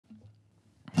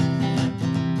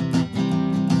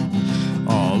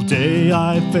day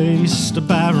I faced a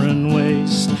barren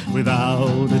waste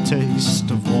without a taste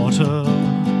of water,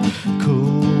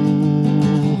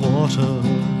 cool water.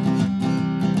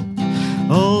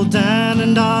 Old Dan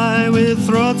and I, with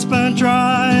throats burnt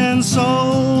dry and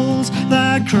souls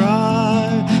that cry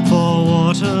for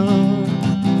water,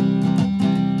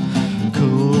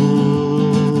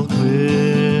 cool,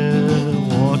 clear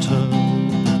water.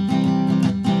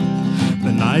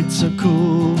 The nights are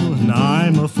cool and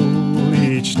I'm a fool,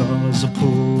 each star's a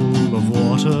pool of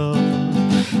water,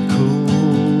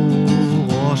 cool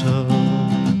water.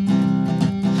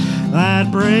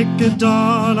 At break of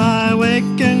dawn I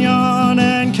wake and yawn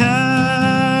and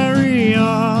carry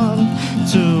on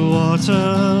to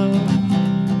water,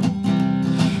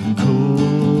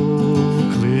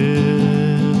 cool,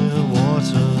 clear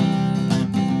water.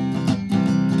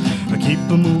 I keep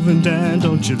a moving Dan,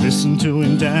 don't you listen to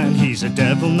him Dan, he's a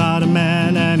devil not a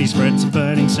man, and he spreads a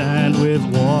burning sand with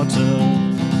water.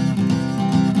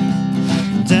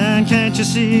 Dan, can't you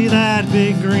see that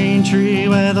big green tree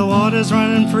where the water's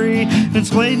running free?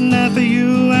 It's waiting there for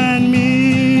you and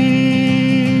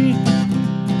me.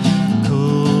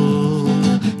 Cool,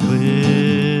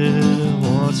 clear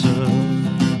water.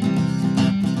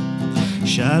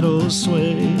 Shadows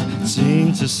sway,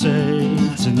 seem to say,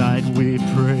 tonight we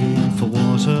pray for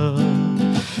water,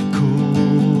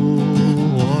 cool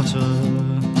water.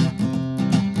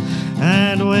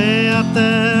 And way up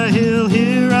there he'll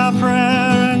hear our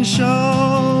prayer and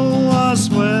show us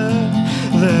where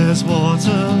there's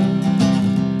water,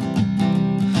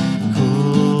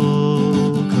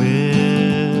 cool,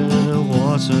 clear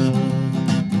water.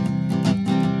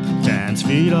 Dan's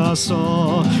feet are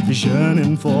sore, he's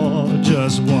yearning for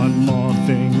just one more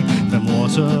thing than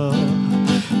water,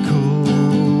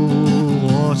 cool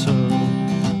water.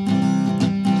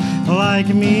 Like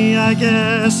me, I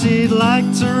guess he'd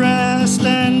like to rest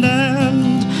and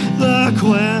end the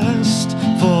quest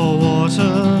for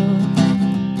water,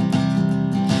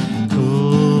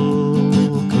 cool,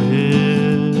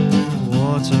 clear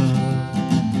water.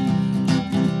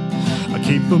 I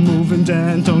keep a moving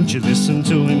Dan, don't you listen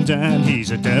to him Dan,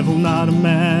 he's a devil not a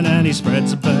man, and he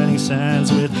spreads the burning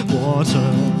sands with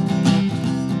water.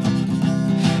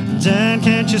 Dan,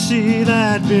 can't you see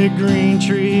that big green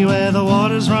tree where the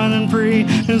water's running free?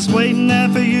 It's waiting there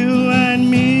for you and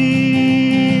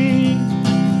me.